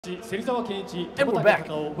And we're back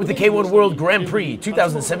with the K-1 World Grand Prix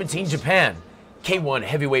 2017 Japan K-1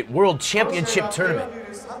 Heavyweight World Championship Tournament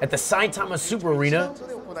at the Saitama Super Arena.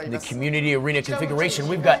 In the community arena configuration,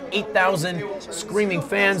 we've got 8,000 screaming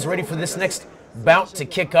fans ready for this next bout to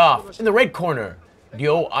kick off. In the red corner,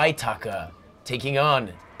 Ryo Aitaka taking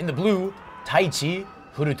on, in the blue, Taichi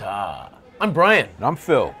Furuta. I'm Brian. And I'm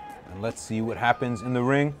Phil. And let's see what happens in the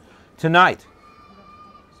ring tonight.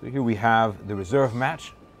 So here we have the reserve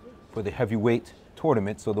match for the heavyweight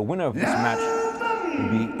tournament. So the winner of this match will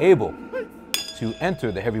be able to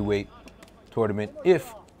enter the heavyweight tournament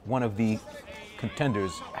if one of the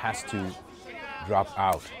contenders has to drop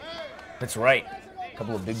out. That's right. A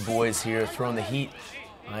couple of big boys here throwing the heat.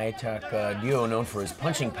 Aitaka Ryo, known for his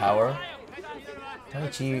punching power.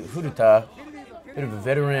 Taichi Furuta, bit of a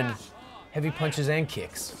veteran, heavy punches and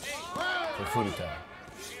kicks for Furuta.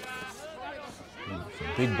 Some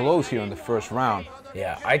big blows here in the first round.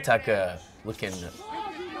 Yeah, Aitaka looking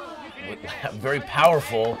very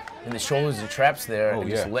powerful in the shoulders and traps there, and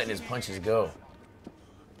just letting his punches go.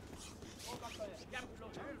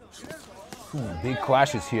 Big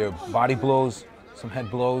clashes here, body blows, some head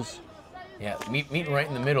blows. Yeah, meeting right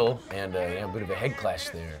in the middle, and yeah, a bit of a head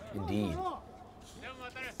clash there, indeed.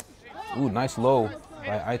 Ooh, nice low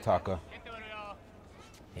by Aitaka.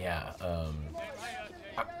 Yeah,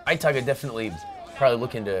 Aitaka definitely probably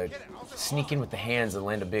looking to sneak in with the hands and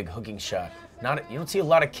land a big hooking shot. You don't see a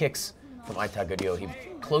lot of kicks from Aitaka Ryo. He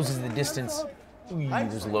closes the distance. Ooh,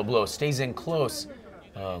 there's a low blow, stays in close.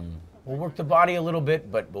 We'll work the body a little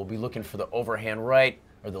bit, but we'll be looking for the overhand right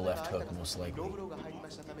or the left hook, most likely.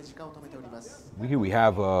 Here we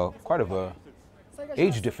have quite of a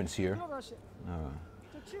age difference here.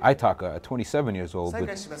 Aitaka at 27 years old, but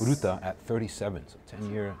Furuta at 37, so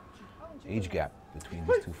 10-year age gap between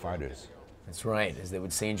these two fighters. That's right, as they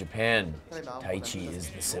would say in Japan, Taichi is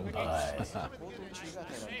the senpai.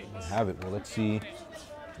 Have it. Well, let's see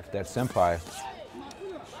if that senpai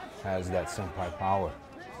has that senpai power,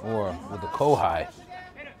 or will the Kohai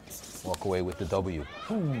walk away with the W?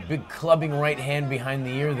 Ooh, big clubbing right hand behind the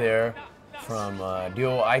ear there from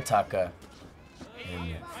Ryo Aitaka.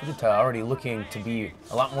 And Furuta already looking to be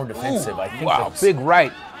a lot more defensive. I think. Wow, big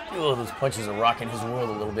right. Oh, those punches are rocking his world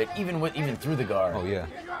a little bit, even through the guard. Oh yeah.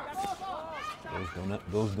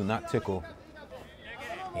 Those do not tickle.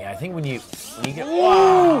 Yeah, I think when you get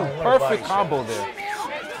perfect combo there. 1,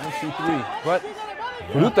 2, 3. But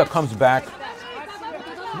Furuta comes back.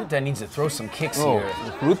 Furuta needs to throw some kicks here.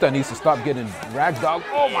 Furuta needs to stop getting ragdolled.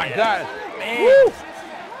 Oh my God! Man, woo!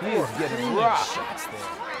 He is getting rocked. Shots there.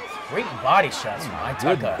 Great body shots from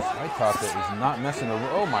Aitaka. Aitaka is not messing around.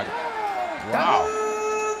 Oh my God! Wow.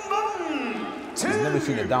 He's never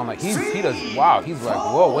seen it down like he does. Wow, he's like,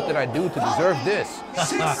 whoa, what did I do to deserve this?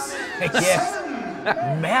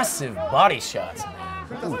 Yeah, massive body shots, man.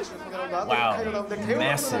 Ooh. Wow,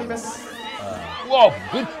 massive. Whoa,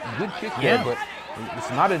 good kick there, but it's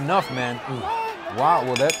not enough, man. Ooh. Wow,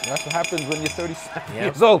 well that's what happens when you're 37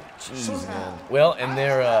 years old. Jeez, man. Well, and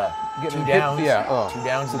they're two downs. Two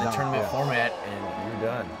downs in the tournament format, and you're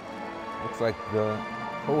done. Looks like the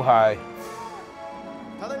Kohai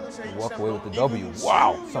walk away with the W.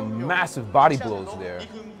 Wow, some massive body blows there.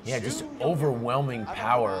 Yeah, just overwhelming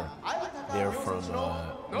power there from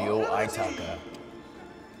Ryo Aitaka.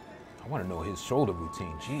 I want to know his shoulder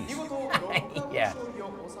routine, jeez. Yeah,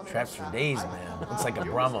 traps for days, man. Looks like a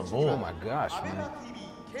Brahma bull. Oh my gosh, man.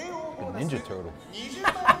 A Ninja Turtle.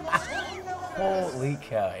 Holy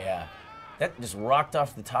cow, yeah. That just rocked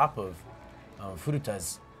off the top of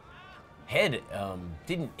Furuta's head.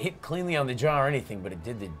 Didn't hit cleanly on the jaw or anything, but it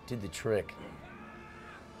did the trick.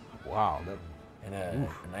 Wow. And a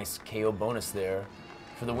nice KO bonus there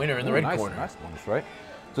for the winner in the red corner. Nice bonus, right?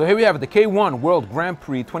 So here we have it, the K-1 World Grand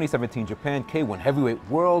Prix 2017 Japan K-1 Heavyweight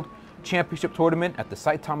World Championship Tournament at the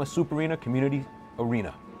Saitama Super Arena Community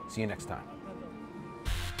Arena. See you next time.